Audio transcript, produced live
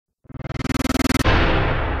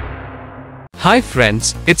Hi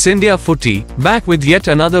friends, it's India Footy, back with yet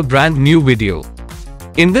another brand new video.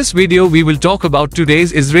 In this video we will talk about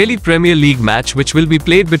today's Israeli Premier League match which will be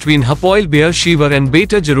played between Hapoel Beer Sheva and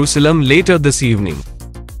Beitar Jerusalem later this evening.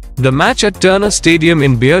 The match at Turner Stadium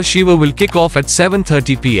in Beer Sheva will kick off at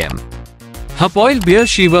 7:30 p.m. Hapoel Beer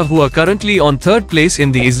Sheva, who are currently on third place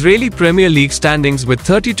in the Israeli Premier League standings with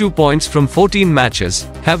 32 points from 14 matches,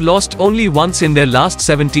 have lost only once in their last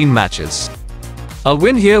 17 matches. A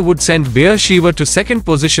win here would send Beer Sheva to second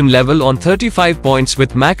position level on 35 points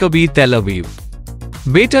with Maccabi Tel Aviv.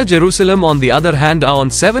 Beitar Jerusalem on the other hand are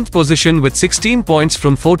on 7th position with 16 points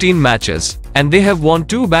from 14 matches, and they have won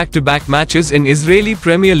 2 back-to-back matches in Israeli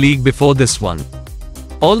Premier League before this one.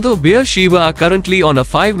 Although Beer Sheva are currently on a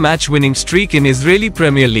 5-match winning streak in Israeli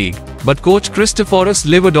Premier League, but coach Christoforos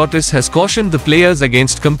Livadotis has cautioned the players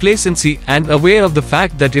against complacency and aware of the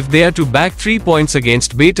fact that if they are to bag 3 points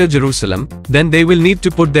against Beitar Jerusalem, then they will need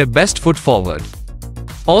to put their best foot forward.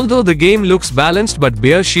 Although the game looks balanced but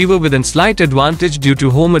Beer Sheva with a slight advantage due to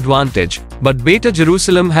home advantage, but Beitar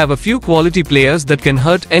Jerusalem have a few quality players that can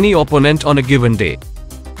hurt any opponent on a given day.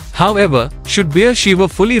 However, should Beer Sheva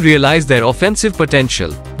fully realize their offensive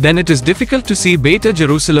potential, then it is difficult to see Beitar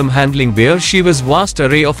Jerusalem handling Beer Sheva's vast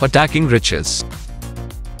array of attacking riches.